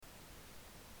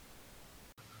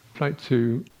like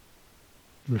to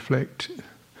reflect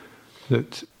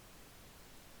that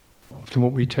often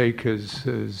what we take as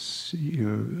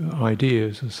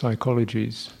ideas or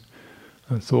psychologies,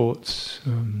 thoughts,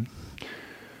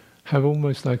 have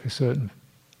almost like a certain,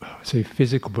 I would say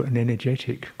physical, but an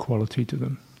energetic quality to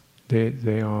them.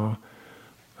 They are,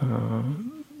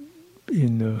 in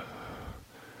the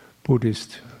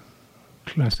Buddhist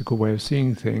classical way of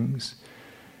seeing things,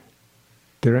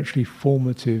 they're actually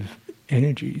formative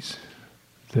energies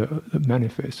that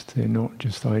manifest. They're not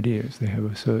just ideas. They have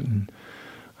a certain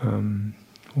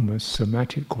almost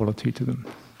somatic quality to them.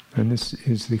 And this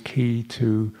is the key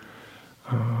to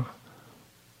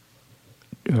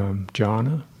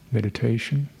jhana,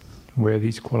 meditation, where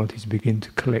these qualities begin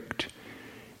to collect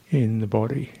in the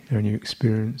body, and you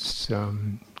experience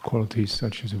qualities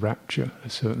such as rapture, a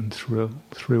certain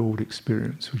thrilled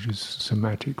experience, which is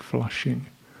somatic flushing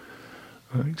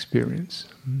experience.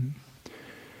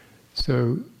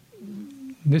 So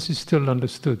this is still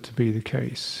understood to be the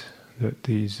case, that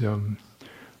these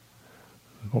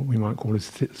what we might call as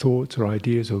thoughts or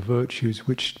ideas or virtues,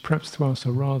 which perhaps to us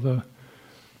are rather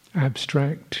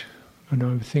abstract, and I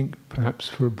would think perhaps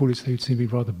for a Buddhist they would seem to be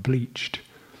rather bleached,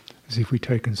 as if we'd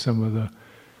taken some of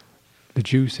the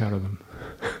juice out of them.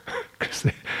 Because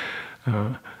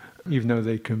even though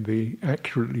they can be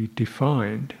accurately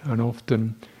defined and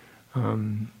often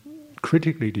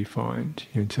critically defined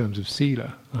in terms of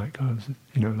sila, like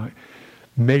like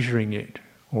measuring it,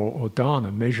 or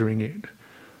dana, measuring it,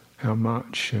 how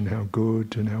much and how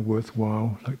good and how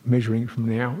worthwhile, like measuring it from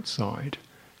the outside,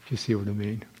 if you see what I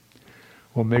mean,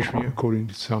 or measuring it according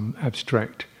to some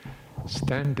abstract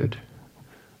standard.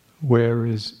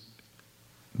 Whereas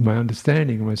my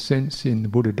understanding, my sense in the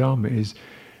Buddha Dharma is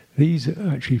these are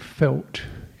actually felt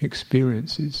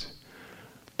experiences.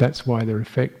 That's why they're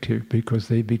effective, because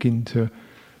they begin to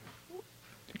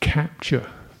capture,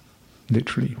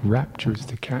 literally, rapture is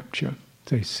to capture.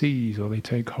 They seize or they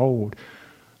take hold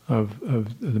of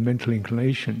the mental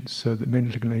inclinations, so that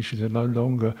mental inclinations are no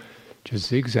longer just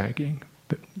zigzagging,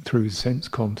 but through sense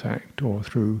contact or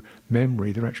through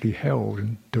memory, they're actually held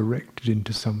and directed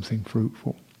into something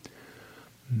fruitful.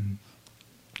 And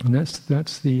that's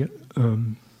the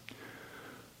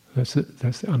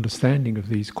understanding of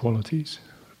these qualities.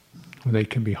 They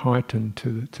can be heightened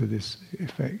to this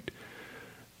effect,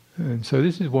 and so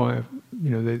this is why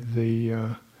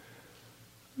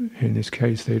in this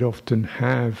case they'd often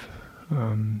have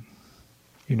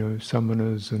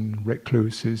summoners and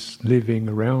recluses living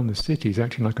around the cities,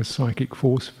 acting like a psychic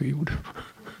force field,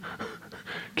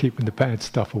 keeping the bad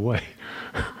stuff away.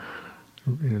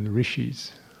 The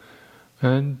rishis,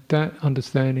 and that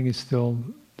understanding is still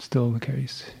the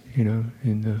case. In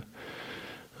the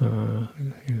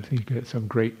if you get some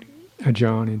great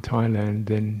Ajahn in Thailand,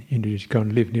 then you just go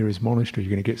and live near his monastery, you're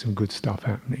going to get some good stuff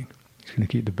happening. He's going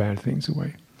to keep the bad things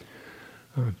away.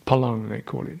 Palang, they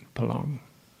call it, palang.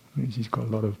 He's got a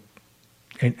lot of,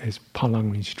 as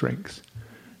palang means strength.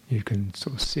 You can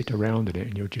sort of sit around in it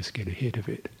and you'll just get a hit of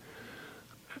it.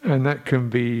 And that can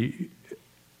be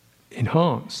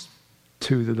enhanced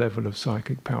to the level of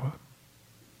psychic power.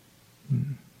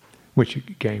 Which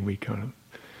again we kind of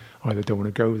either don't want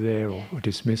to go there or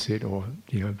dismiss it, or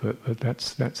but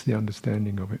that's the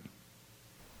understanding of it.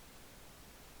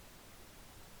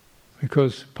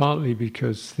 Partly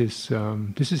because this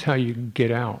is how you can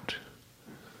get out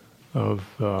of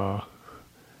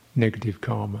negative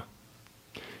karma.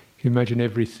 You imagine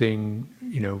everything,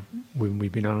 when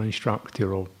we've been uninstructed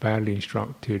or badly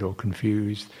instructed or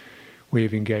confused,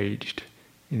 we've engaged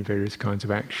in various kinds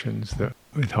of actions that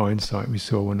with hindsight we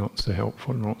saw were not so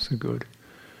helpful, not so good.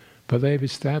 But they've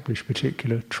established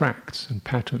particular tracts and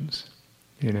patterns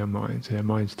in our minds, and our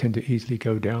minds tend to easily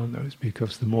go down those,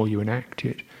 because the more you enact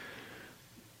it,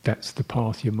 that's the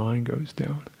path your mind goes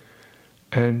down.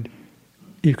 And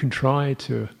you can try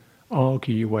to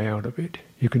argue your way out of it,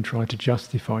 you can try to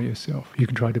justify yourself, you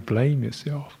can try to blame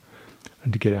yourself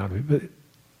and to get out of it, but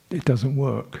it doesn't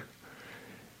work.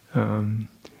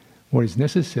 What is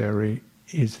necessary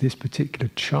is this particular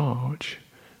charge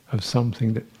of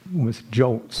something that almost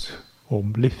jolts or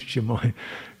lifts your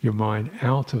mind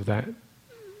out of that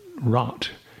rut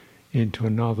into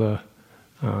another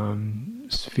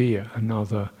sphere,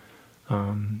 another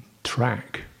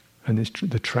track, and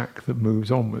the track that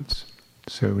moves onwards.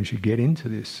 So once you get into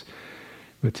this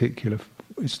particular,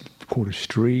 it's called a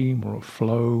stream or a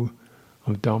flow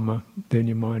of Dhamma, then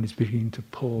your mind is beginning to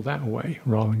pull that away,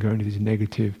 rather than going to these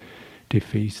negative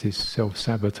defeats, this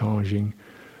self-sabotaging,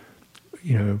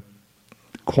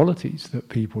 qualities that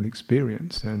people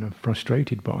experience and are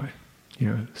frustrated by.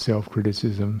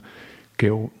 Self-criticism,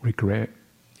 guilt, regret,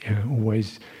 Yeah,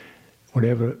 always,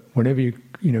 whenever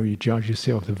you judge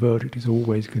yourself, the verdict is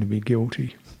always going to be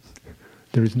guilty.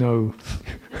 There is no,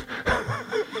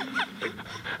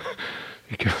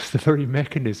 because the very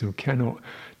mechanism cannot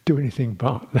do anything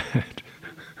but that.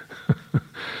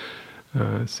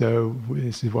 So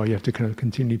this is why you have to kind of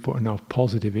continually put enough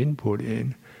positive input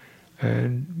in,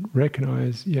 and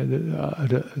recognize, that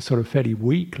at a sort of fairly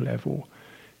weak level,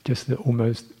 just to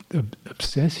almost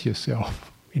obsess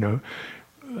yourself,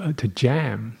 to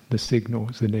jam the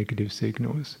signals, the negative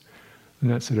signals. And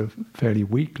that's sort of fairly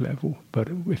weak level. But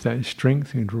if that is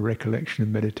strengthened through recollection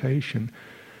and meditation,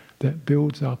 that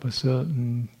builds up a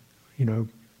certain,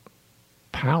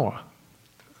 power.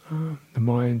 The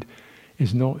mind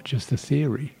is not just a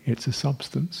theory, it's a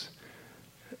substance.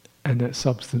 And that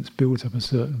substance builds up a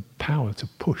certain power to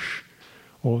push,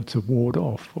 or to ward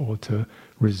off, or to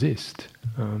resist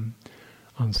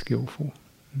unskillful.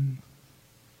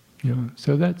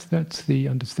 So that's the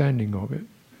understanding of it.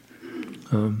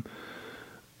 And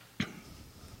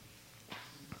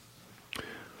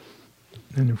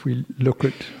if we look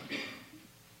at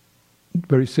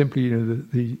very simply,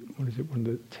 the what is it? One of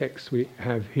the texts we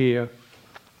have here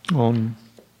on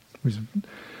was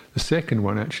the second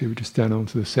one. Actually, we just down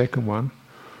onto the second one,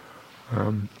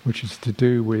 which is to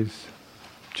do with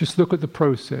just look at the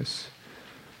process.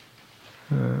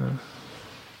 For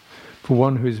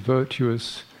one who is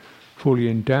virtuous, fully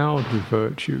endowed with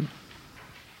virtue,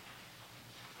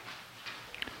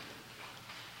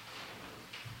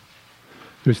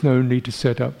 there is no need to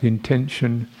set up the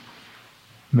intention,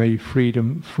 may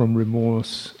freedom from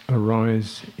remorse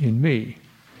arise in me,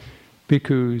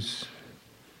 because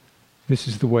this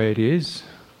is the way it is,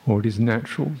 or it is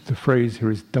natural. The phrase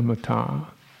here is dhammata.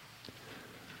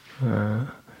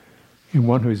 In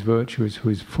one who is virtuous, who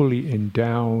is fully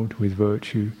endowed with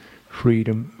virtue,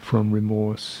 freedom from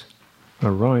remorse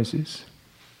arises.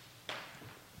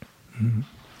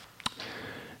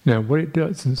 Now, what it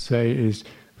doesn't say is,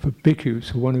 for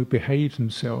bhikkhus, for one who behaves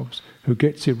themselves, who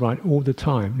gets it right all the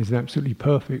time, is absolutely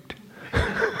perfect.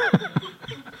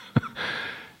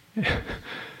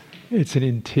 It's an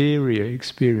interior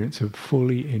experience of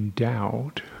fully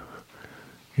endowed.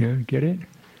 Get it?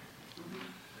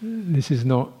 This is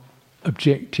not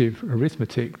objective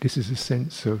arithmetic. This is a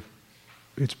sense of,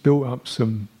 it's built up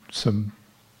some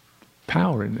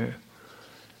power in there.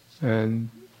 And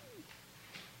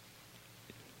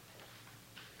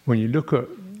when you look at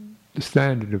the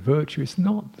standard of virtue, it's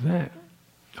not that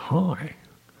high.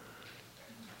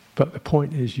 But the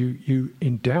point is, you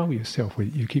endow yourself with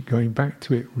it. You keep going back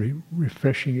to it,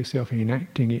 refreshing yourself,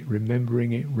 enacting it,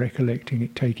 remembering it, recollecting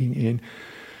it, taking it in,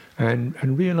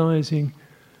 and realizing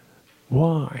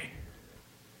why.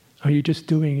 Are you just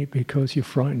doing it because you're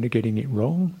frightened of getting it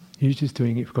wrong? Are you just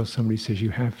doing it because somebody says you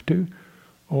have to?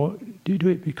 Or do you do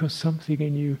it because something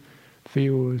in you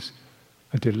feels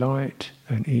a delight,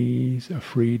 an ease, a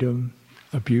freedom,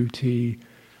 a beauty,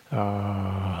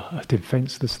 a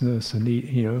defenselessness, a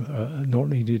need, not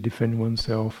needing to defend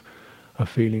oneself, a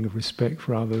feeling of respect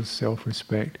for others,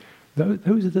 self-respect.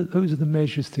 Those are the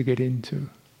measures to get into.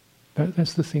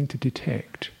 That's the thing to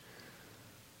detect.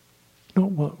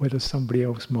 Not whether somebody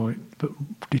else might, but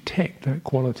detect that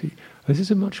quality. This is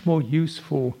a much more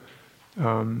useful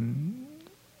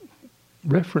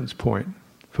reference point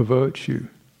for virtue,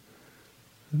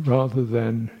 rather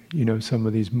than some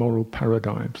of these moral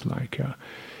paradigms like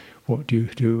what do you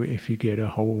do if you get a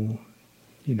whole,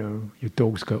 your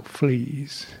dog's got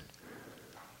fleas?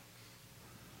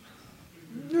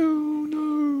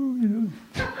 No,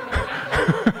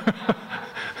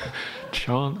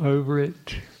 chant over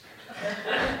it.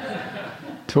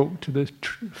 Talk to the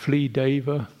flea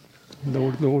deva,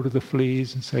 Lord of the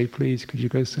fleas, and say, please, could you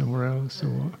go somewhere else, or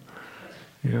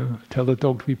what? Tell the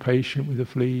dog to be patient with the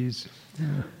fleas.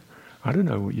 I don't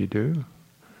know what you do,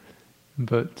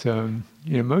 but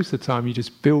most of the time you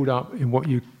just build up in what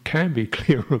you can be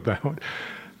clear about,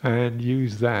 and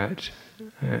use that,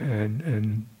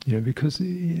 and because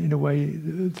in a way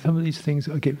some of these things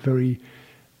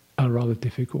are rather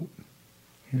difficult.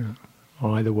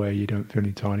 Either way, you don't feel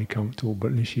entirely comfortable, but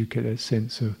at least you get a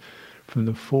sense of, from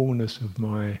the fullness of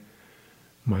my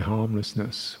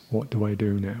harmlessness, what do I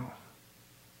do now?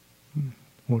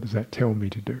 What does that tell me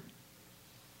to do?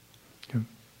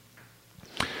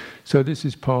 So this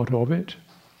is part of it.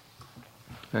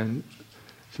 And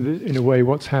so in a way,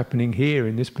 what's happening here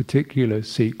in this particular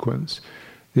sequence,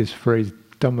 this phrase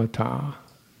dhammata,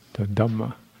 the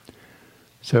Dhamma.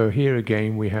 So here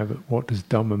again we have, what does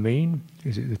Dhamma mean?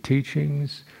 Is it the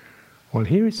teachings? Well,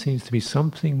 here it seems to be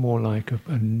something more like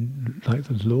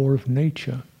the law of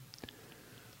nature.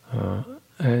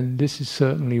 And this is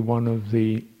certainly one of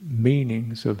the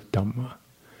meanings of Dhamma.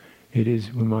 It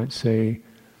is, we might say,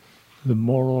 the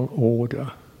moral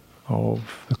order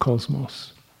of the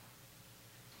cosmos.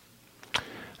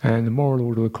 And the moral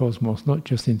order of the cosmos, not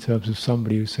just in terms of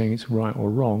somebody who's saying it's right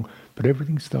or wrong, but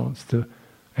everything starts to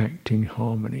act in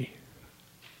harmony,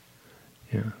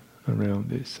 around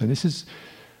this. And this is,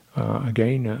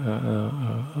 again,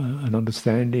 an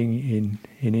understanding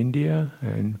in India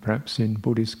and perhaps in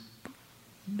Buddhist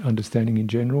understanding in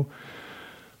general.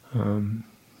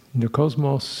 The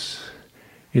cosmos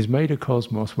is made a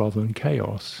cosmos rather than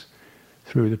chaos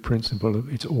through the principle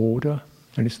of its order,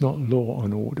 and it's not law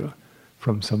and order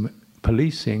from some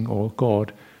policing or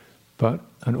God, but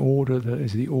an order that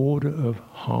is the order of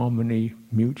harmony,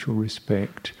 mutual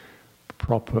respect,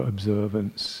 proper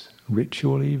observance,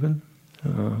 ritual even,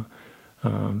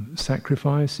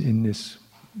 sacrifice in this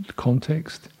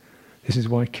context. This is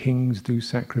why kings do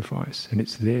sacrifice, and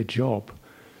it's their job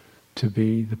to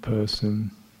be the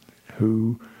person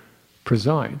who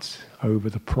presides over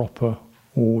the proper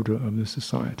order of the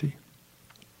society.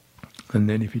 And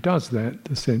then if he does that,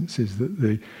 the sense is that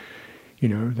that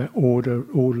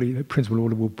principal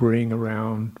order will bring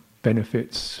around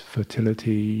benefits,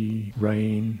 fertility,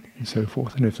 rain, and so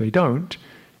forth. And if they don't,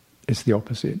 it's the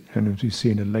opposite. And as we see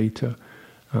in a later,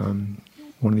 one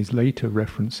of these later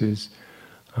references,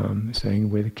 saying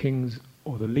where the kings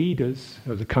or the leaders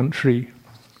of the country,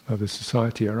 of the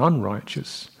society are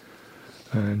unrighteous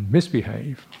and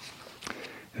misbehave,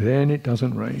 then it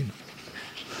doesn't rain.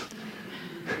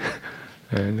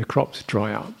 And the crops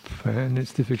dry up, and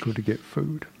it's difficult to get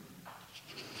food.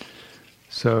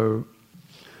 So,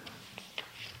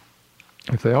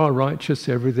 if they are righteous,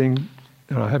 everything,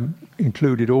 and I haven't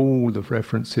included all the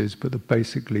references, but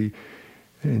basically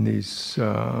in these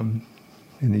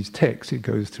texts, it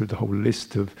goes through the whole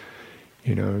list of,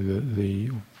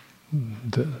 the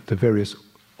various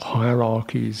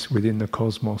hierarchies within the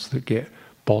cosmos that get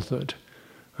bothered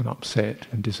and upset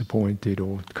and disappointed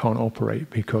or can't operate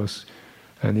because.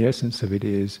 And the essence of it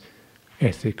is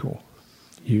ethical.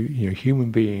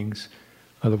 Human beings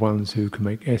are the ones who can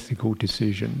make ethical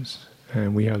decisions,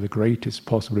 and we have the greatest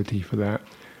possibility for that.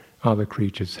 Other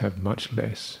creatures have much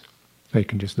less. They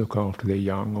can just look after their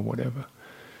young or whatever.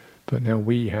 But now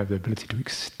we have the ability to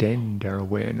extend our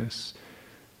awareness,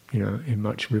 in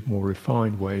much more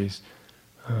refined ways,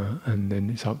 and then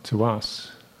it's up to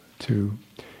us to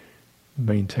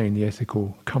maintain the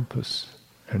ethical compass.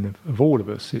 And of all of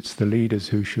us, it's the leaders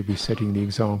who should be setting the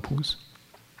examples.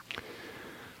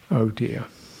 Oh dear.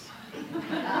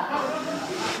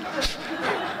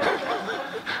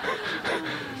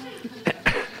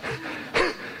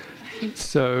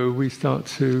 So we start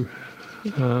to,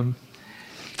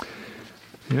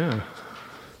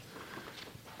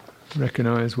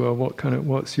 recognize, well,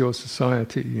 what's your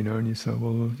society, and you say,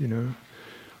 well,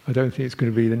 I don't think it's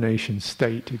going to be the nation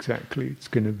state exactly. It's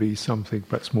going to be something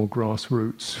perhaps more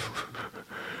grassroots.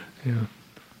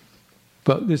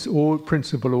 But this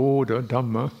principal order,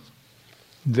 Dhamma,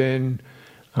 then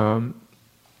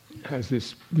has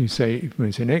this, you say,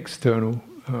 it's an external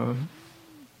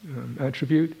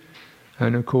attribute,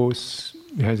 and of course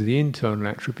it has the internal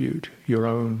attribute. Your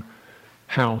own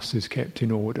house is kept in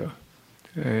order,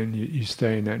 and you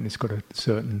stay in that, and it's got a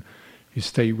certain, you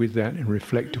stay with that and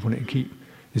reflect upon it and keep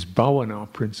this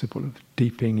bhavana principle of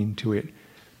deeping into it,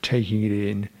 taking it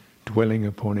in, dwelling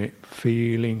upon it,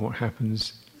 feeling what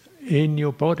happens in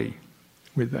your body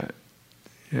with that,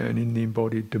 and in the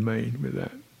embodied domain with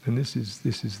that. And this is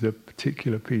the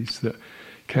particular piece that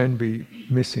can be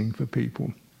missing for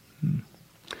people.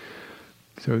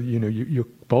 So your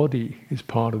body is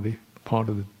part of the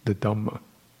Dhamma,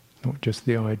 not just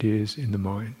the ideas in the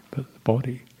mind, but the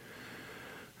body,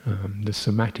 the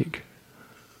somatic,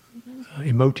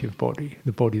 emotive body,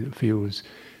 the body that feels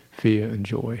fear and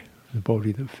joy, the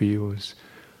body that feels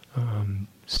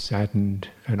saddened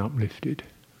and uplifted,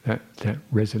 that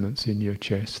resonance in your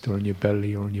chest or in your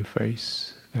belly or in your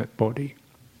face, that body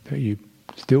that you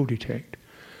still detect.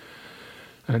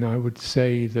 And I would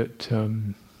say that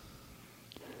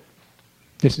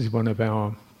this is one of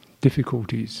our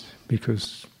difficulties,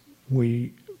 because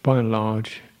we, by and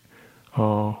large,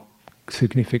 are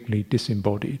significantly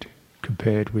disembodied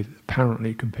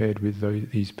apparently compared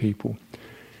with these people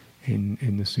in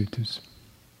the suttas,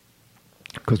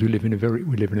 because we live in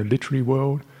a literary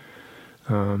world,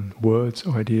 words,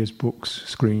 ideas, books,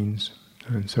 screens,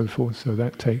 and so forth. So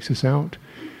that takes us out.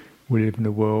 We live in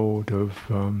a world of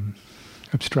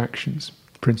abstractions,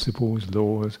 principles,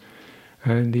 laws,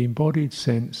 and the embodied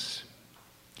sense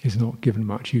is not given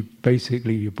much. Your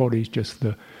body is just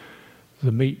the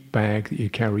the meat bag that you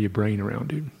carry your brain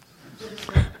around in.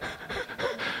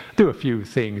 Do a few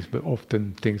things, but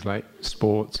often things like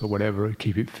sports or whatever,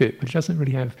 keep it fit, but it doesn't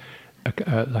really have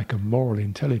like a moral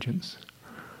intelligence.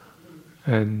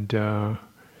 And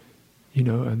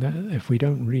and that, if we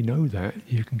don't really know that,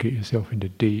 you can get yourself into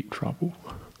deep trouble.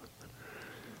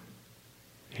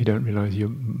 You don't realize your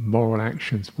moral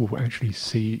actions will actually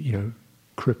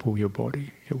cripple your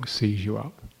body. It will seize you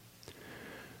up.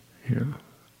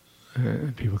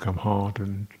 People become hard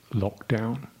and locked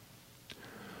down.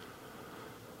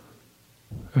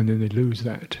 And then they lose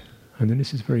that. And then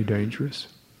this is very dangerous.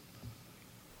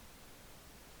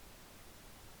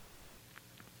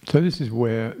 So this is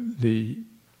where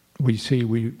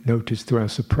we notice to our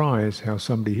surprise how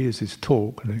somebody hears this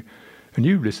talk, and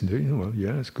you listen to it, well,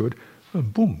 yeah, that's good,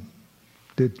 and boom,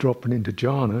 they're dropping into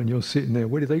jhana, and you're sitting there,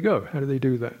 where do they go? How do they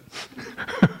do that?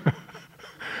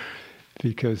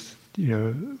 Because,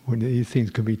 when these things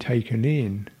can be taken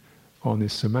in on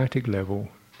this somatic level,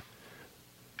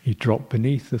 you drop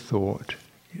beneath the thought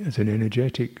as an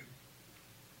energetic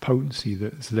potency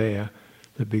that's there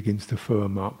that begins to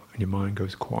firm up, and your mind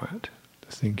goes quiet.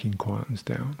 The thinking quietens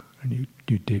down, and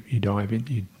you dive in.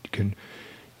 You can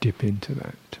dip into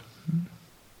that.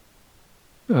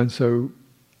 And so,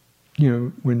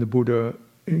 when the Buddha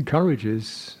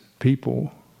encourages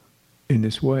people in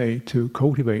this way to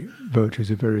cultivate virtues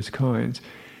of various kinds,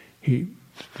 he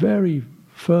very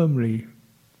firmly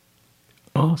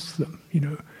asks them,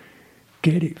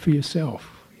 get it for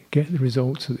yourself. Get the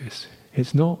results of this.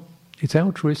 It's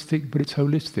altruistic, but it's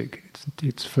holistic.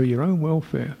 It's for your own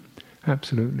welfare.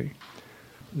 Absolutely.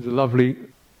 There's a lovely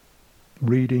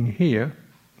reading here,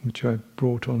 which I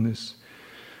brought on this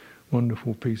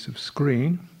wonderful piece of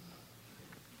screen.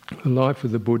 The life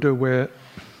of the Buddha, where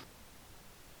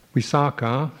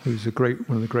Visakha, who's one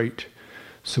of the great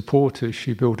supporters,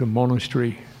 she built a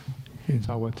monastery in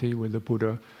Savatthi where the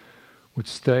Buddha would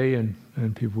stay and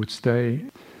people would stay.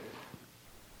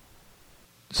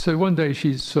 So one day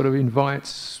she sort of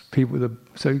invites people.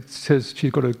 So it says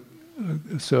she's got a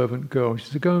servant girl. She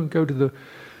said, "Go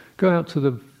out to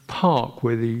the park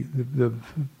where the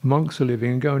monks are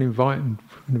living, and go and invite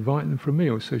them for a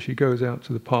meal." So she goes out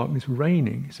to the park, and it's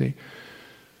raining. You see,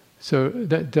 so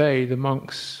that day the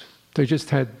monks, they just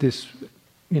had this,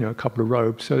 a couple of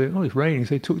robes. So it's raining.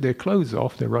 So they took their clothes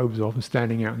off, their robes off, and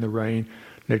standing out in the rain,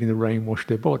 letting the rain wash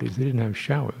their bodies. They didn't have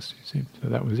showers. You see, so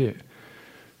that was it.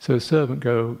 So a servant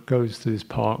goes to this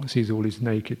park and sees all these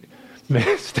naked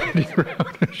men standing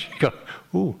around, and she goes,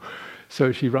 "Ooh."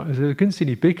 So she writes, "I couldn't see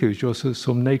any bhikkhus, just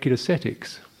some naked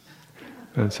ascetics."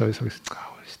 And so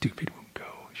stupid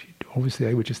girl. Obviously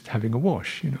they were just having a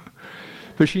wash,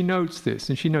 But she notes this,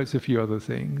 and she notes a few other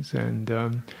things,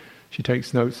 and she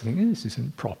takes notes and thinks, this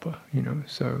isn't proper,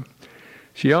 So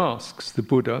she asks the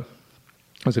Buddha.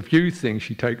 There's a few things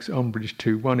she takes umbrage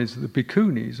to. One is that the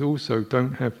bhikkhunis also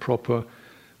don't have proper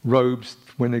robes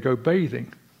when they go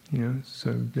bathing,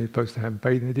 so they're supposed to have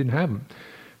bathing, they didn't have them.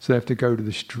 So they have to go to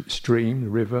the stream, the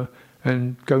river,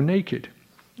 and go naked.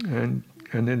 And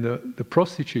then the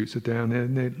prostitutes are down there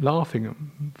and they're laughing at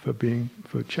them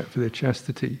for their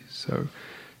chastity. So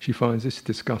she finds this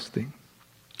disgusting.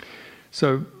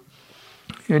 So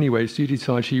anyway, she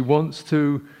decides she asks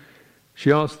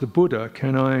the Buddha,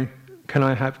 can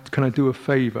I do a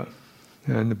favor?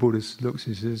 And the Buddha looks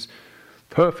and says,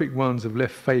 perfect ones have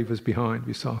left favors behind,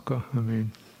 Visakha. I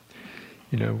mean,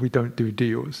 we don't do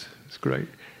deals. It's great.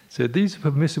 So these are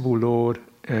permissible, Lord,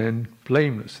 and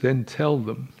blameless. Then tell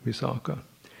them, Visakha.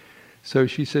 So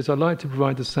she says, I'd like to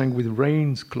provide the Sangha with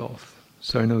rain's cloth.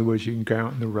 So in other words, you can go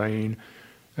out in the rain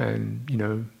and,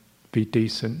 be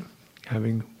decent,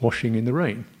 washing in the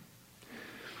rain.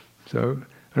 So,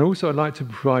 and also I'd like to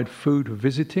provide food for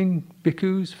visiting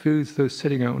bhikkhus, food for those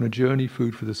setting out on a journey,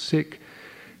 food for the sick,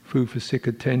 food for sick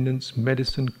attendants,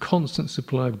 medicine, constant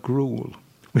supply of gruel,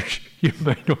 which you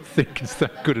may not think is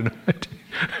that good an idea.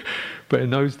 But in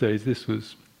those days, this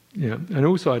was, And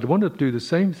also, I'd want to do the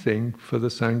same thing for the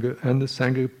Sangha, and the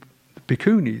Sangha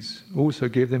bhikkhunis, also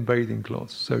give them bathing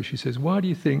cloths. So she says, why do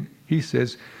you think, he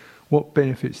says, what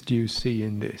benefits do you see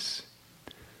in this?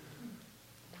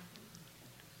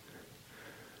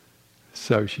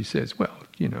 So she says, well,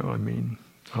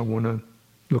 I want to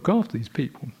look after these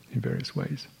people in various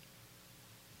ways.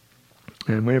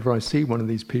 And whenever I see one of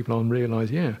these people, I'll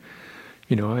realise,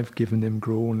 I've given them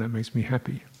gruel and that makes me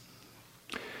happy.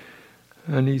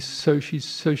 And so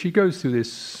she goes through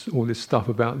all this stuff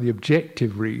about the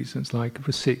objective reasons, like if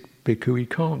a sick bhikkhu, he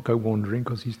can't go wandering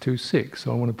because he's too sick,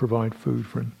 so I want to provide food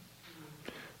for him.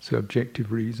 So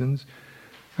objective reasons.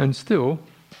 And still,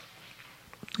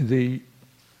 the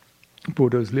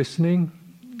Buddha's listening,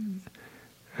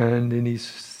 And then then he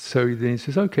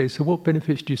says, okay, so what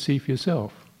benefits do you see for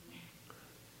yourself?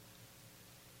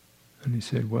 And he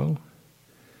said, well,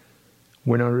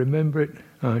 when I remember it,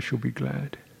 I shall be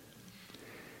glad.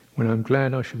 When I'm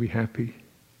glad, I shall be happy.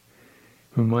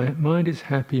 When my mind is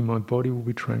happy, my body will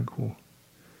be tranquil.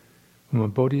 When my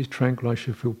body is tranquil, I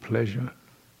shall feel pleasure.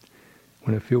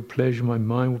 When I feel pleasure, my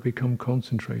mind will become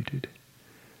concentrated.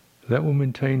 That will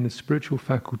maintain the spiritual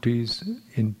faculties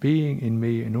in being in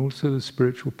me, and also the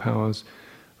spiritual powers,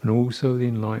 and also the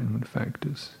enlightenment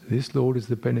factors. This, Lord, is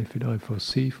the benefit I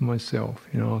foresee for myself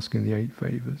in asking the 8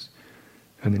 favors.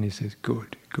 And then he says,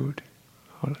 good, good.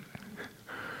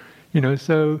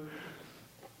 So,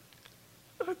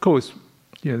 of course,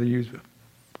 they use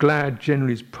glad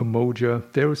generally is pamoja.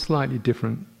 There are slightly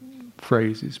different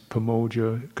phrases.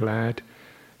 Pamoja, glad.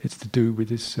 It's to do with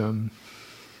this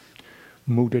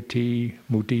mudati,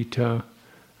 mudita,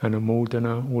 and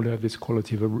amodana. All have this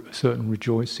quality of a certain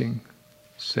rejoicing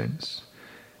sense.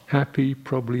 Happy,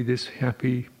 probably this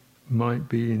happy might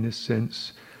be in this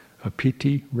sense a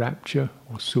piti, rapture,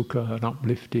 or sukha, an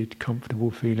uplifted,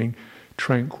 comfortable feeling.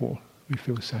 Tranquil, we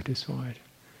feel satisfied.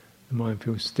 The mind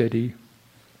feels steady.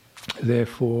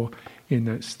 Therefore, in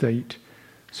that state,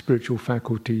 spiritual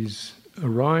faculties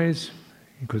arise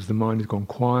because the mind has gone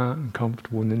quiet and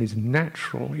comfortable, and then is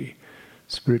naturally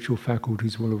spiritual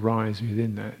faculties will arise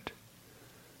within that.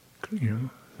 So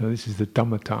this is the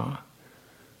dhammata.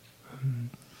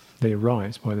 They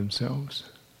arise by themselves,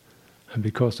 and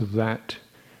because of that,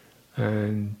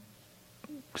 and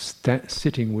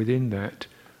sitting within that,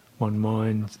 one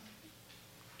mind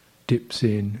dips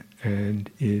in and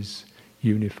is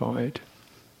unified.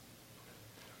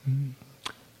 And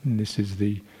this is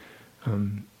the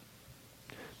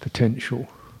potential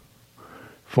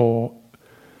for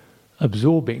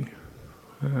absorbing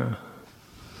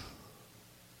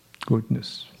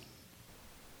goodness.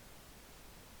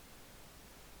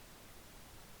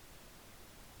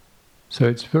 So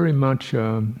it's very much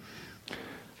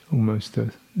almost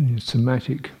a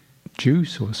somatic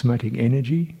juice or somatic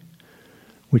energy,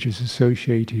 which is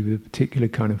associated with a particular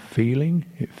kind of feeling.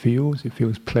 It feels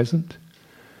pleasant.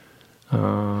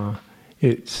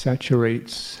 It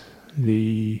saturates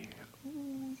the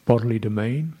bodily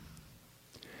domain,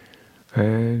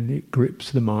 and it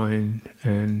grips the mind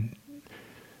and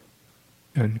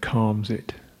calms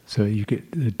it. So you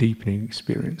get the deepening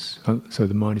experience. So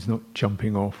the mind is not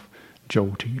jumping off,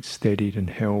 jolting. It's steadied and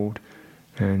held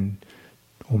and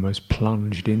almost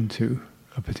plunged into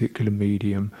a particular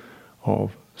medium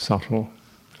of subtle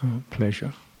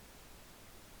pleasure.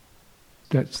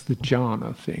 That's the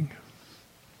jhana thing.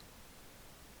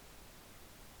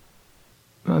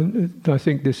 And I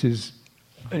think this is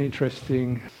an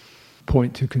interesting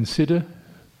point to consider,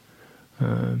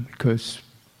 because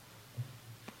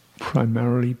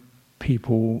primarily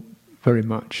people very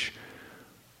much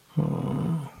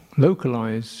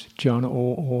localize jhana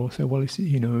or say, well,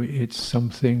 it's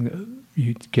something that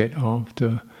you get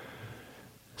after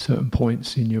certain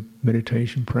points in your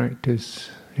meditation practice.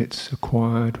 It's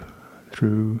acquired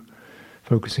through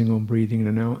focusing on breathing in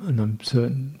and out, and I'm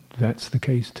certain that's the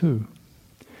case too.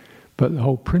 But the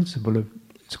whole principle of,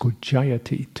 it's called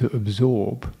jayati, to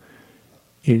absorb,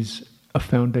 is a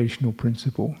foundational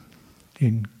principle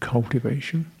in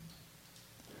cultivation.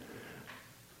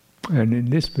 And in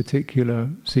this particular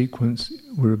sequence,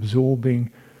 we're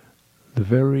absorbing the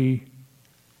very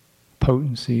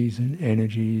potencies and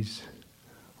energies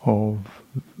of,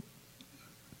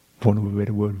 for want of a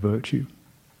better word, virtue.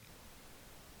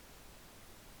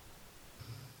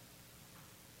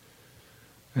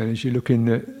 And as you look in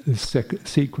the second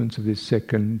sequence of this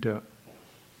second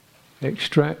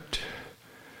extract,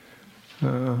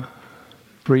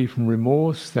 free from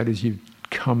remorse, that is, you've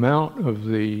come out of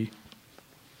the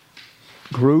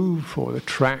groove or the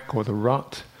track or the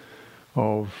rut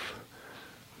of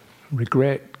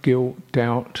regret, guilt,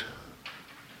 doubt,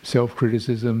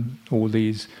 self-criticism, all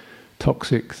these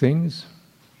toxic things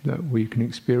that we can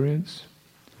experience.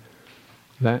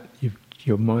 That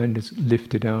your mind is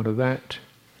lifted out of that,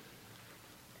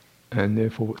 and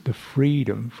therefore the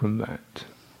freedom from that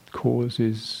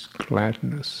causes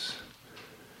gladness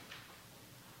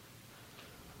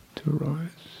to arise.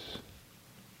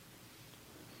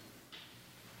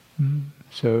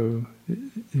 So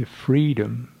the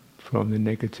freedom from the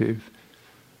negative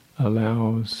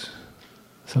allows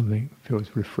something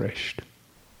feels refreshed.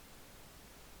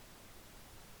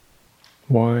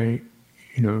 Why,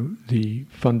 the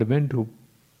fundamental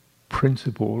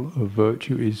principle of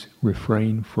virtue is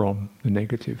refrain from the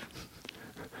negative.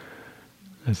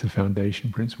 That's the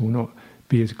foundation principle. Not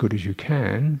be as good as you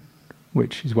can,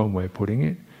 which is one way of putting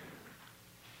it,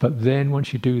 But then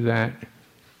once you do that,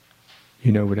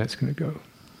 you know where that's going to go.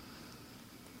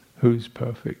 Who's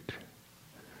perfect?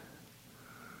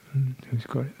 Who's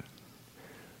got it?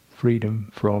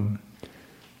 Freedom from,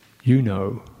 you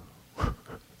know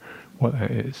what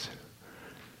that is.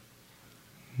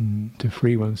 To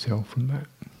free oneself from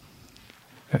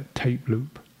that tape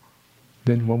loop,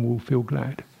 then one will feel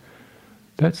glad.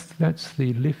 That's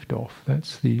the lift off.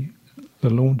 That's the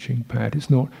launching pad. It's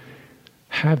not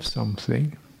have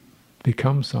something,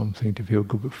 become something to feel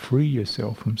good, but free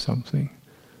yourself from something.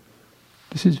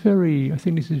 I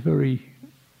think this is very,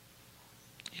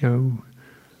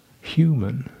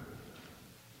 human.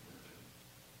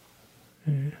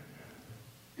 Yeah.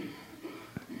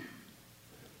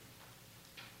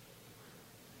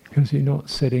 Because you're not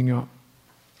setting up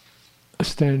a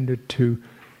standard to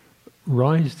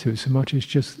rise to so much as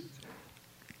just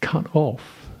cut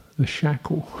off the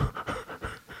shackle.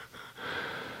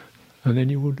 And then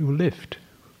you will lift.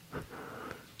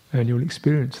 And you'll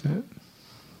experience that.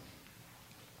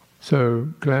 So,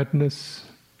 gladness,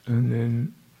 and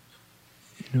then,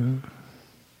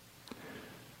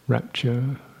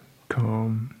 rapture,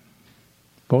 calm,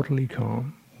 bodily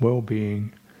calm,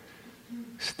 well-being,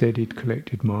 steadied,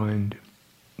 collected mind.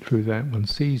 Through that one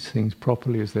sees things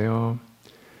properly as they are,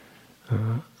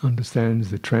 understands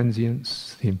the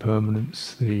transience, the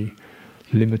impermanence, the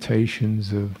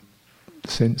limitations of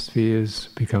sense spheres,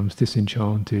 becomes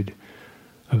disenchanted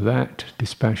of that,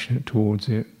 dispassionate towards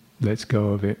it, lets go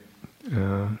of it,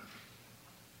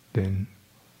 then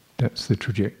that's the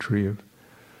trajectory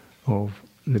of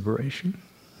liberation.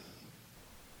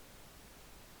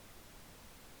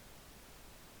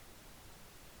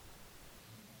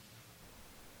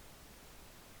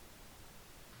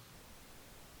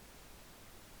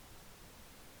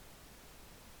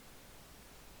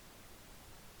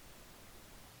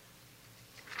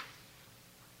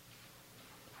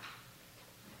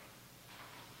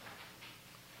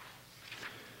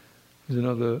 There's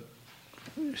another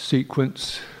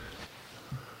sequence,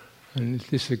 and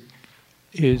this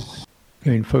is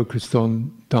again focused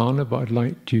on dana, but I'd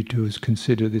like you to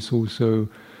consider this also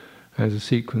as a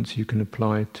sequence you can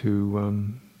apply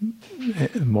to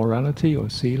morality or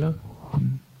sila.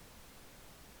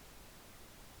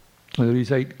 There are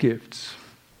these 8 gifts.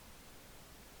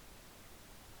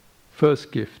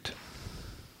 First gift,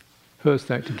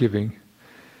 first act of giving.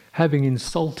 Having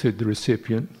insulted the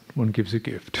recipient, one gives a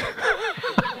gift.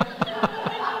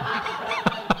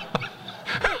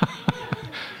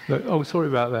 Like, oh, sorry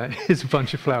about that. Here's a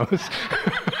bunch of flowers.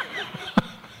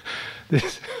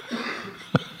 This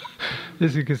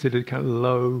is considered kind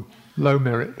of low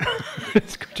merit.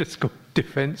 It's just called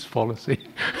defense policy.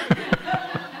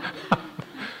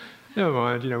 Never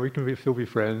mind, we can still be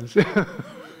friends.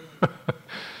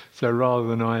 So rather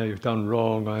than I have done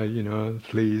wrong,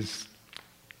 please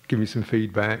give me some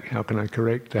feedback. How can I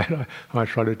correct that? I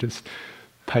try to just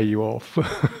pay you off.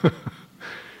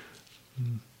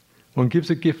 One gives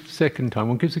a gift second time.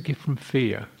 One gives a gift from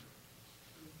fear.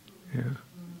 Yeah.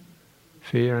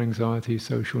 Fear, anxiety,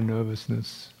 social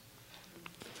nervousness.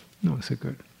 Not so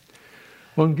good.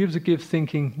 One gives a gift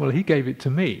thinking, well, he gave it to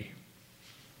me.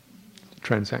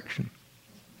 Transaction.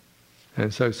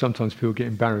 And so sometimes people get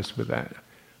embarrassed with that.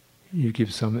 You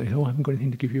give something, I haven't got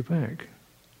anything to give you back.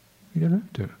 You don't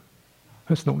have to.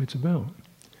 That's not what it's about.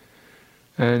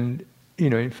 And,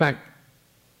 in fact,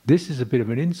 this is a bit of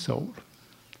an insult.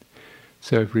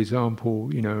 So, for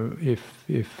example, if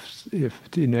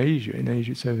in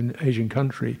Asia, so in an Asian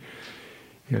country,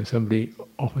 somebody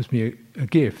offers me a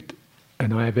gift,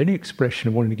 and I have any expression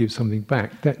of wanting to give something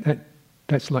back,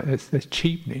 that's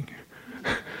cheapening,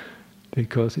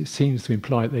 because it seems to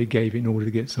imply that they gave it in order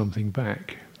to get something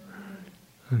back.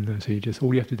 And so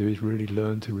all you have to do is really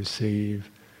learn to receive,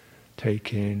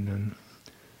 take in,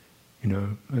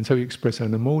 and so we express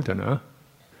anumodana,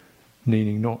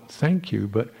 meaning not thank you,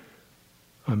 but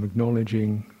I'm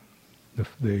acknowledging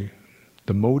the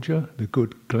moja, the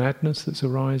good gladness that's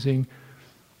arising,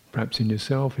 perhaps in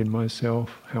yourself, in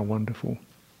myself. How wonderful!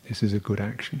 This is a good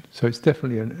action. So it's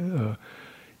definitely a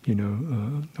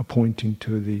pointing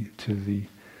to the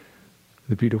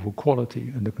beautiful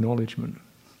quality and acknowledgement,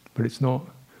 but it's not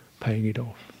paying it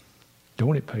off. Don't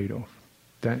want it paid off.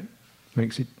 That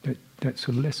makes it. That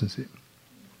sort of lessens it.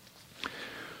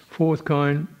 Fourth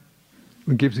kind.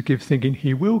 And gives a gift thinking,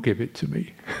 he will give it to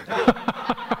me.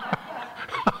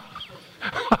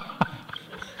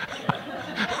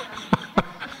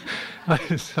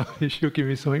 So he should give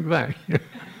me something back.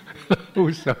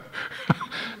 Also,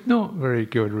 not very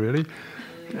good, really.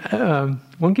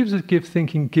 One gives a gift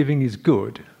thinking giving is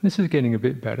good. This is getting a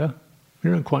bit better. We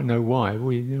don't quite know why. I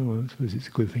suppose it's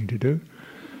a good thing to do.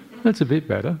 That's a bit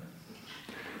better.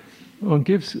 One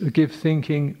gives a gift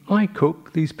thinking, I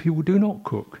cook, these people do not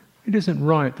cook. It isn't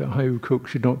right that I who cook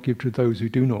should not give to those who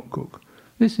do not cook.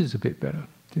 This is a bit better.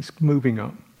 It's moving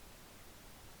up.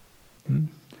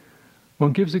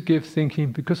 One gives a gift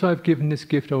thinking, because I've given this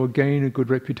gift, I will gain a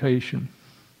good reputation.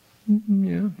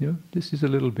 Yeah, this is a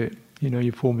little bit,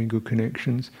 you're forming good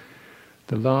connections.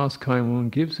 The last kind, one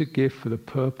gives a gift for the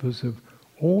purpose of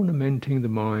ornamenting the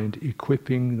mind,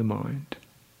 equipping the mind.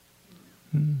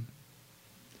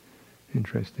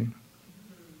 Interesting.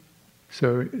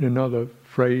 So in another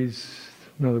phrase,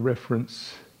 another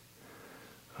reference,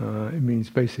 it means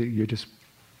basically you're just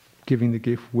giving the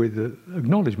gift with the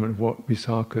acknowledgement of what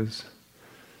Visakha's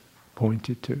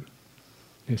pointed to.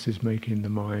 This is making the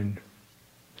mind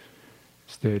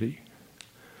steady.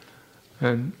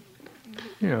 And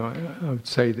I would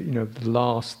say that the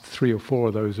last 3 or 4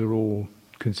 of those are all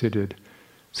considered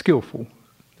skillful.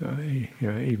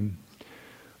 Even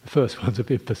the first one's a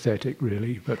bit pathetic,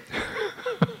 really, but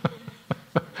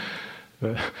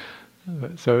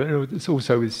so it's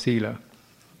also with sila.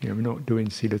 We're not doing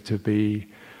sila to be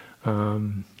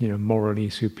morally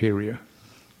superior,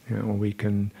 or we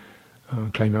can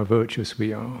claim how virtuous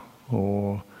we are,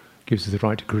 or gives us the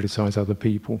right to criticize other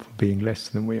people for being less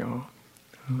than we are,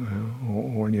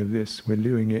 or any of this. We're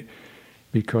doing it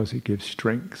because it gives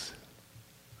strength.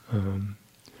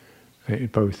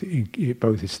 It both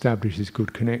establishes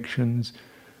good connections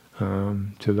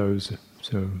to those,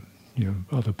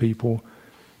 other people.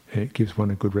 It gives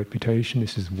one a good reputation.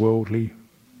 This is worldly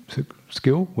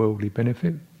skill, worldly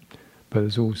benefit, but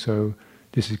there's also,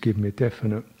 this is giving me a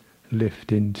definite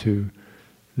lift into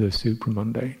the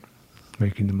supramundane,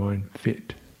 making the mind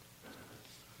fit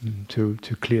to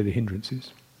clear the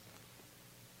hindrances.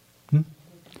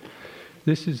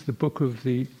 This is the Book of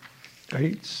the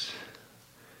Eights,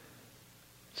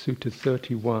 Sutta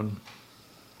 31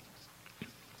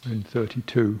 and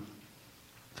 32.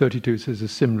 32 says a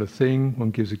similar thing.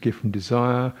 One gives a gift from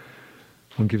desire,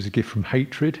 one gives a gift from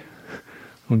hatred,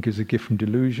 one gives a gift from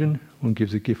delusion, one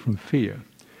gives a gift from fear.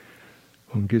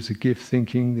 One gives a gift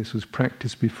thinking this was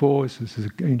practiced before, this is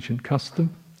an ancient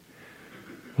custom.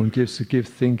 One gives a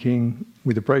gift thinking,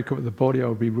 with the breakup of the body I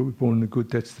will be reborn in a good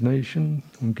destination.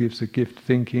 One gives a gift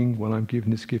thinking, while I'm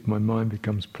given this gift my mind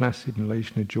becomes placid and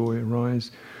elation and joy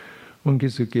arise. One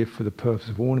gives a gift for the purpose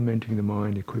of ornamenting the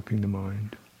mind, equipping the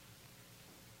mind.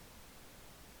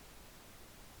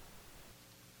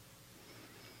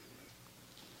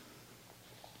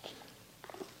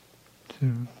 So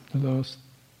the last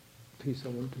piece I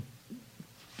want to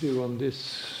do on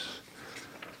this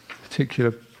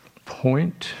particular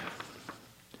point,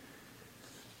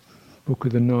 Book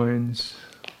of the Nines,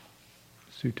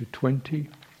 Sutta 20.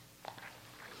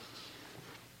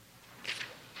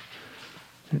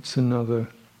 It's another,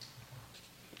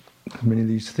 many of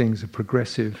these things are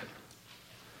progressive.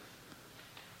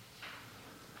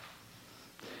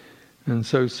 And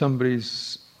so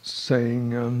somebody's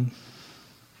saying,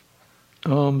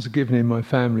 alms are given in my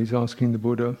family, he's asking the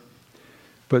Buddha,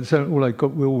 but so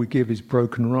all we give is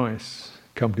broken rice,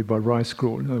 accompanied by rice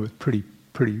scrawl. In other words,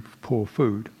 pretty poor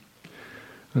food.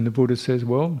 And the Buddha says,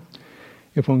 well,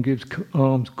 if one gives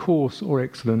alms coarse or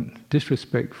excellent,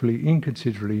 disrespectfully,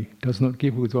 inconsiderately, does not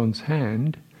give with one's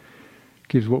hand,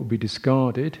 gives what will be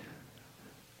discarded,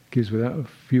 gives without a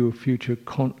view of future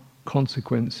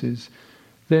consequences,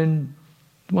 then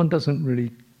one doesn't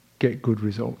really get good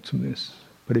results from this.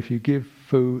 But if you give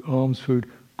alms food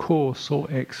coarse or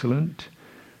excellent,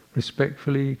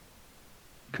 respectfully,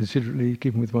 considerately,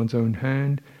 given with one's own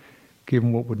hand,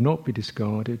 given what would not be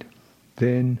discarded,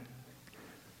 then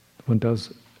one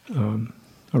does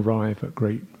arrive at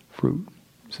great fruit.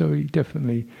 So he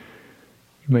definitely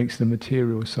makes the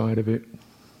material side of it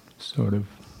sort of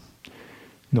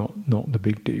not the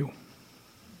big deal.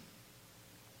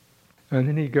 And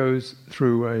then he goes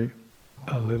through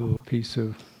a little piece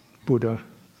of Buddha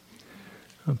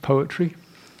poetry,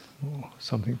 or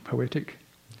something poetic.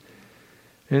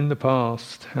 In the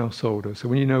past, householder. So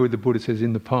when you know the Buddha says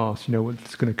in the past, you know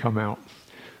what's going to come out.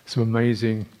 Some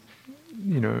amazing,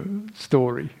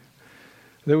 story.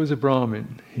 There was a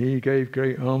Brahmin. He gave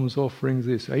great alms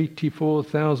offerings.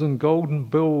 84,000 golden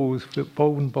bowls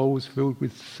filled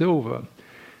with silver,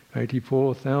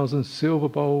 84,000 silver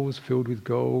bowls filled with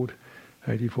gold,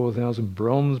 84,000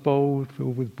 bronze bowls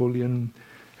filled with bullion,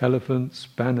 elephants,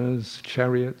 banners,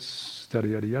 chariots, yada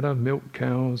yada yada, milk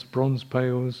cows, bronze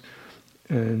pails,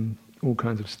 and all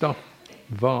kinds of stuff.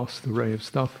 Vast array of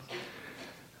stuff.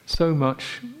 So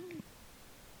much.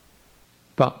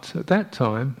 But at that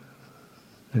time,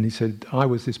 And he said, I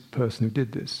was this person who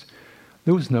did this.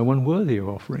 There was no one worthy of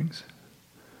offerings.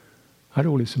 I had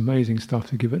all this amazing stuff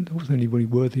to give it. There wasn't anybody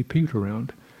worthy people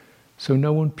around. So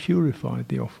no one purified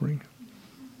the offering.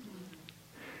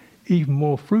 Even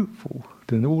more fruitful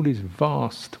than all this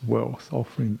vast wealth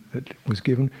offering that was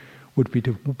given would be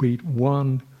to feed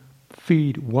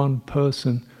one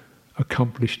person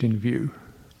accomplished in view.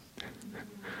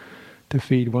 To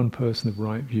feed one person of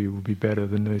right view would be better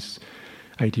than this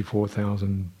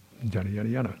 84,000 yada yada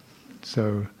yada.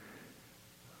 So,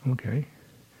 okay.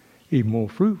 Even more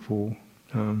fruitful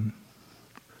than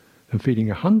feeding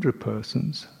 100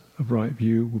 persons of right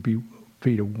view would be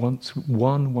feed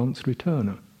one once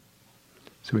returner.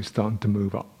 So we're starting to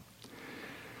move up.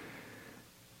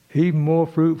 Even more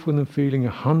fruitful than feeding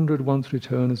 100 once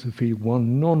returners would feed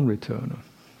one non-returner.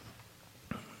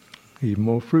 Even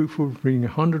more fruitful than feeding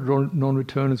 100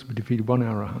 non-returners would feed one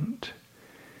arahant.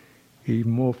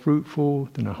 Even more fruitful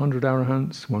than 100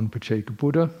 arahants, one Pacceka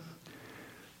Buddha.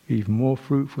 Even more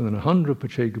fruitful than 100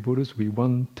 Pacceka Buddhas would be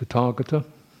one Tathagata.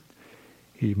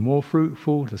 Even more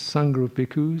fruitful, the Sangha of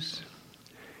bhikkhus.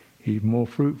 Even more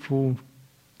fruitful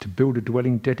to build a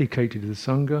dwelling dedicated to the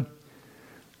Sangha.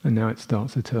 And now it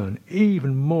starts to turn.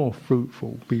 Even more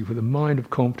fruitful be for the mind of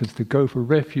confidence to go for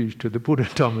refuge to the Buddha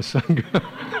Dhamma Sangha.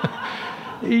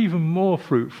 Even more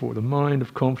fruitful, the mind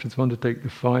of confidence to undertake the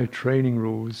 5 training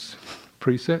rules,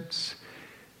 precepts.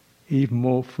 Even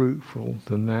more fruitful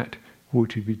than that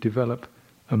would be develop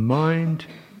a mind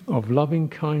of loving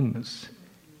kindness,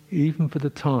 even for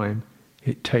the time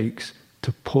it takes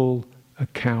to pull a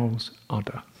cow's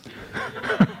udder.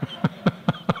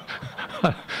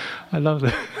 I love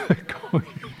that.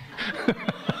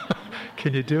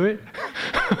 Can you do it?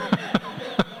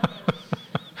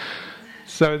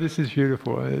 So this is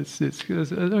beautiful. It's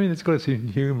got some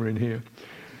humour in here.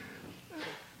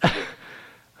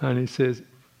 And he says,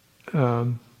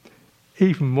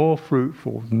 even more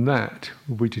fruitful than that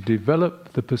would be to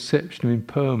develop the perception of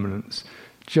impermanence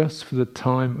just for the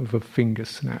time of a finger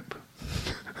snap.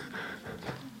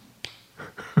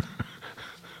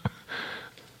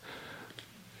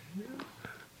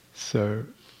 So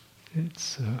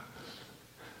it's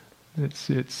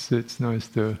nice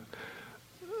to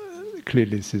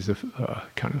clearly this is a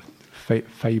kind of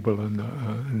fable and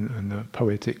a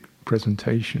poetic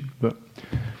presentation, but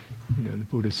the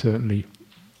Buddha certainly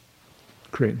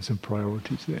creating some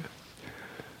priorities there.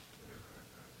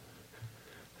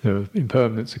 The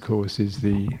impermanence, of course, is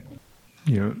the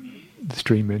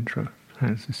stream enterer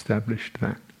has established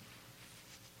that.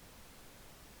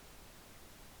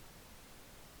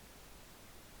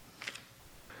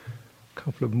 A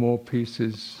couple of more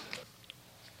pieces.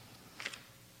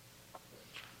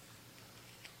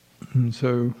 And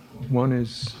so one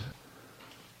is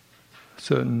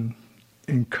certain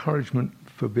encouragement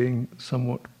for being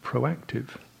somewhat proactive.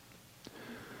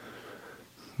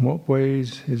 In what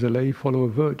ways is a lay follower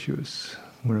virtuous?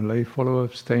 When a lay follower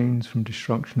abstains from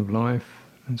destruction of life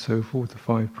and so forth, the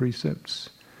 5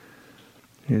 precepts,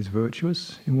 he is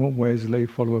virtuous. In what way is a lay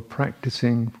follower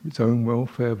practicing for its own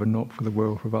welfare but not for the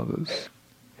welfare of others?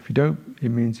 If you don't, it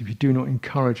means if you do not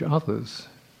encourage others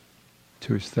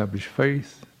to establish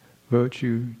faith,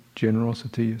 virtue,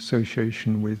 generosity,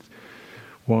 association with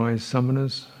wise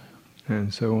summoners,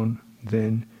 and so on,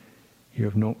 then you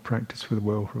have not practiced for the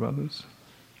welfare of others.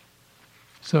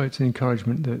 So it's an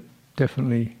encouragement that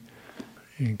definitely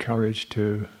encouraged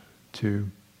to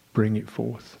bring it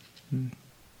forth. And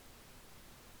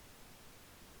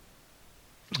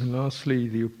lastly,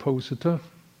 the Uposatha.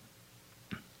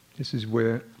 This is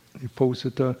where the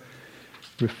Uposatha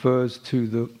refers to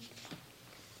the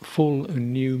full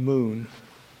and new moon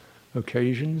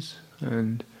occasions,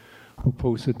 and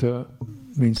Uposatha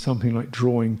means something like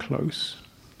drawing close.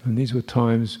 And these were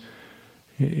times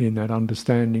in that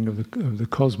understanding of the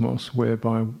cosmos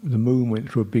whereby the moon went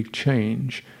through a big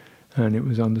change, and it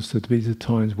was understood to be the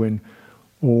times when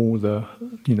all the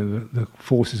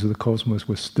forces of the cosmos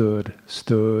were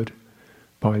stirred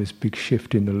by this big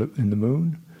shift in the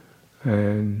moon,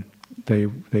 and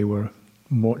they were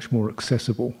much more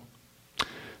accessible.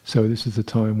 So this is the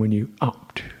time when you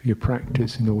upped your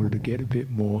practice in order to get a bit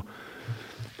more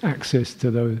access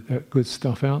to that good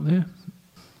stuff out there.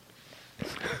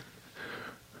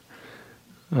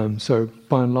 So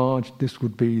by and large, this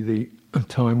would be the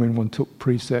time when one took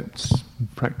precepts,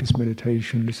 practiced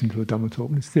meditation, listened to a Dhamma talk,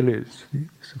 and it still is,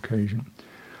 this occasion.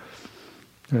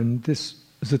 And this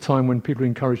is the time when people are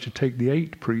encouraged to take the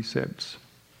 8 precepts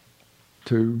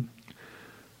to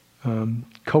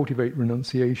cultivate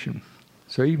renunciation.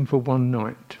 So even for one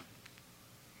night.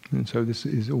 And so this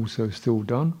is also still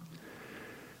done.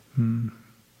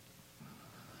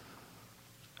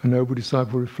 A noble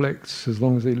disciple reflects, as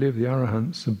long as they live, the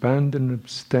arahants abandon and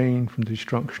abstain from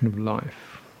destruction of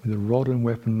life. With a rod and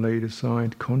weapon laid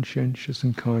aside, conscientious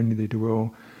and kindly they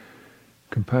dwell,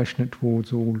 compassionate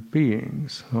towards all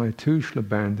beings. I too shall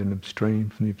abandon and abstain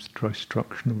from the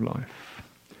destruction of life.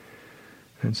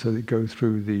 And so they go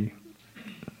through the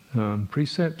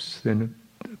precepts. Then,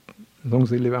 as long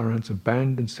as they live, arahants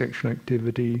abandon sexual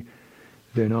activity.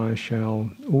 Then I shall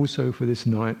also for this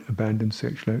night abandon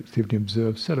sexual activity and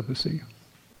observe celibacy.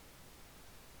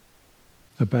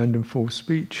 Abandon false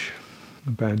speech.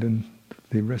 Abandon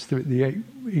the rest of it.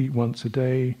 Eat once a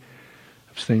day.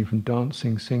 Abstain from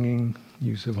dancing, singing,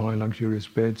 use of high luxurious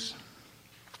beds.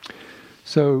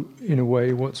 So, in a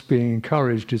way, what's being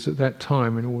encouraged is at that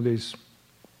time when all this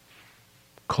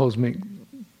cosmic,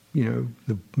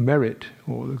 the merit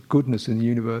or the goodness in the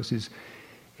universe is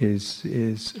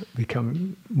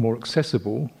becoming more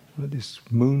accessible at this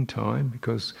moon time,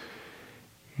 because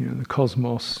the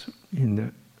cosmos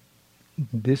in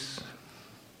this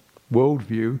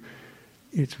worldview,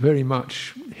 it's very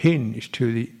much hinged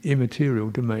to the immaterial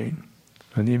domain,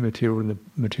 and the immaterial and the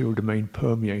material domain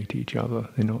permeate each other.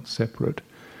 They're not separate.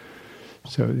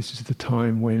 So this is the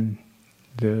time when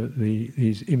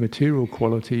these immaterial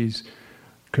qualities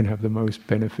can have the most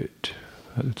benefit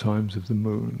at the times of the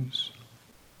moons.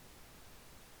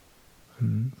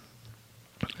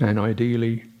 And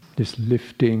ideally, this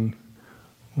lifting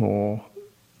or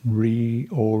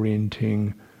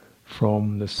reorienting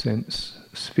from the sense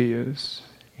spheres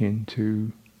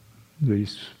into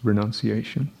these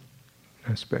renunciation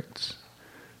aspects.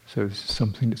 So this is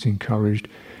something that's encouraged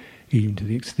even to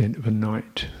the extent of a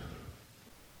night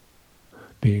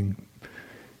being,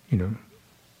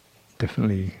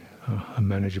 definitely a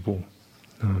manageable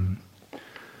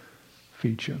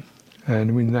feature.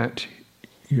 And in that,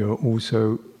 you're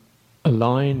also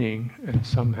aligning and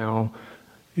somehow,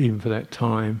 even for that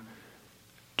time,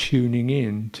 tuning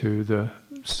in to the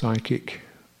psychic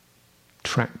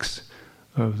tracks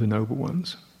of the noble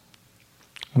ones,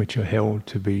 which are held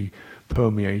to be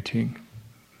permeating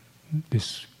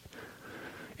this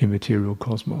immaterial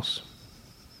cosmos.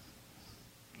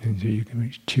 And so you can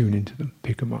tune into them,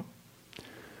 pick them up,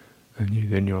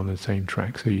 and then you're on the same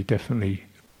track. So you definitely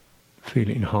feel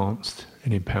enhanced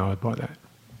and empowered by that.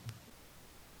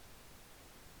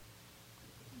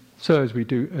 So as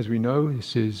we know,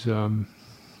 this is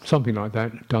something like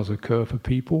that does occur for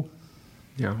people.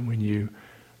 When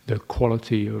the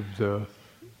quality of the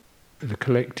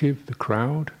collective, the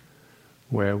crowd,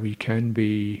 where we can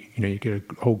be, you get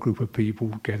a whole group of people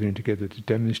gathering together to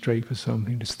demonstrate for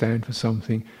something, to stand for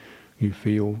something, you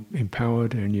feel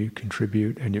empowered and you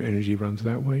contribute and your energy runs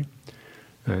that way.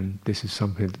 And this is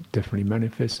something that definitely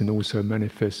manifests, and also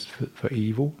manifests for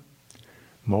evil,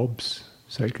 mobs,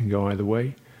 so it can go either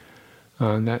way.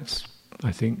 And that's,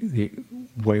 I think, the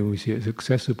way we see it as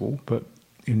accessible. But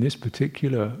in this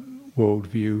particular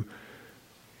worldview,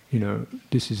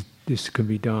 this can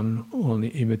be done on the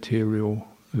immaterial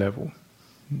level.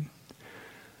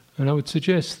 And I would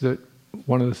suggest that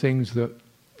one of the things that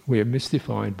we are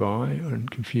mystified by and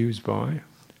confused by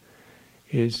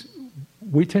is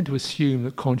we tend to assume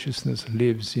that consciousness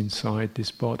lives inside this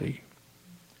body.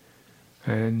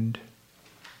 And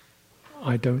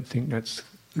I don't think that's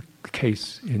the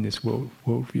case in this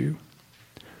worldview.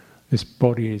 This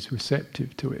body is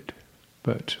receptive to it,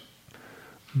 but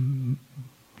when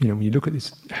you look at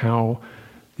this, how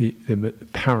the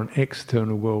apparent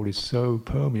external world is so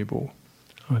permeable,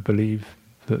 I believe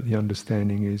that the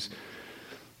understanding is,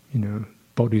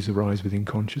 bodies arise within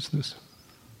consciousness,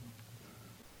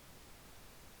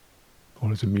 or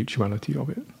there's a mutuality of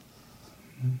it.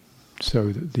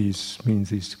 So that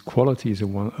these qualities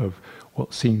of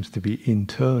what seems to be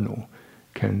internal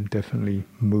can definitely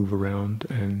move around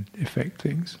and affect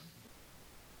things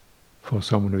for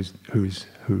someone who's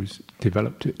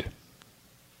developed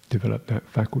that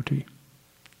faculty.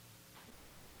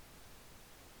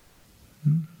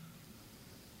 And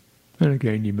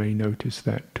again, you may notice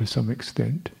that to some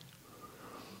extent.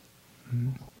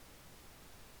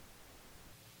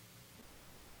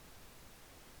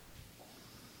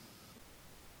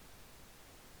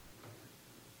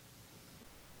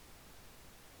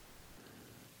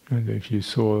 And if you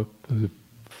saw the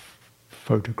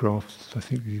photographs, I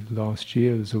think last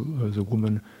year, there was a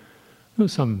woman, there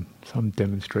was some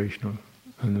demonstration,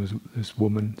 and there was this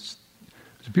woman. It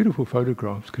was beautiful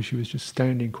photographs because she was just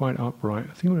standing quite upright,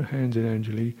 I think with her hands in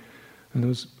Anjali, and there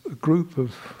was a group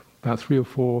of about 3 or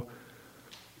 4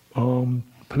 armed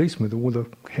policemen with all the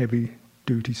heavy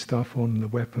duty stuff on, the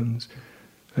weapons,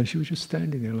 and she was just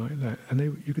standing there like that, and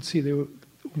you could see they were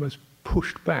almost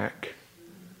pushed back.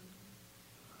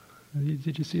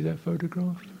 Did you see that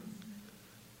photograph?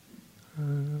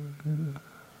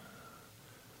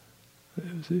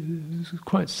 It was a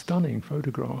quite stunning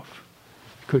photograph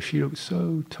because she looked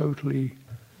so totally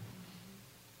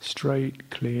straight,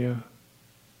 clear,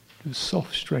 with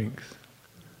soft strength,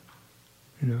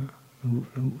 and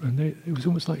it was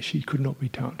almost like she could not be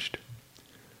touched.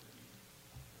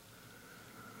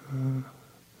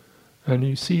 And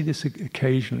you see this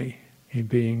occasionally in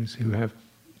beings who have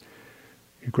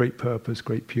a great purpose,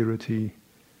 great purity.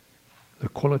 The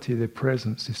quality of their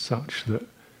presence is such that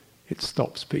it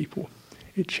stops people,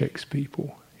 it checks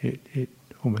people, it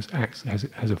almost acts as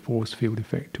it has a force field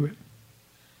effect to it.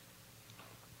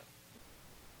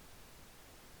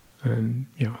 And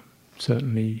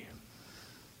certainly,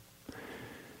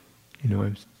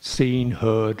 I've seen,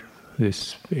 heard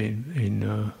this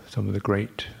in some of the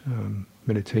great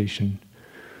meditation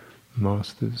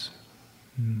masters.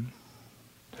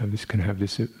 This can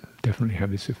definitely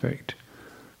have this effect,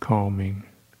 calming,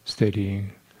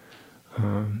 steadying,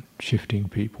 shifting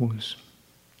people's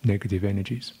negative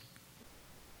energies.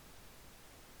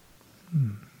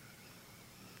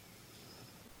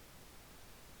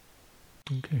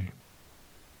 Okay.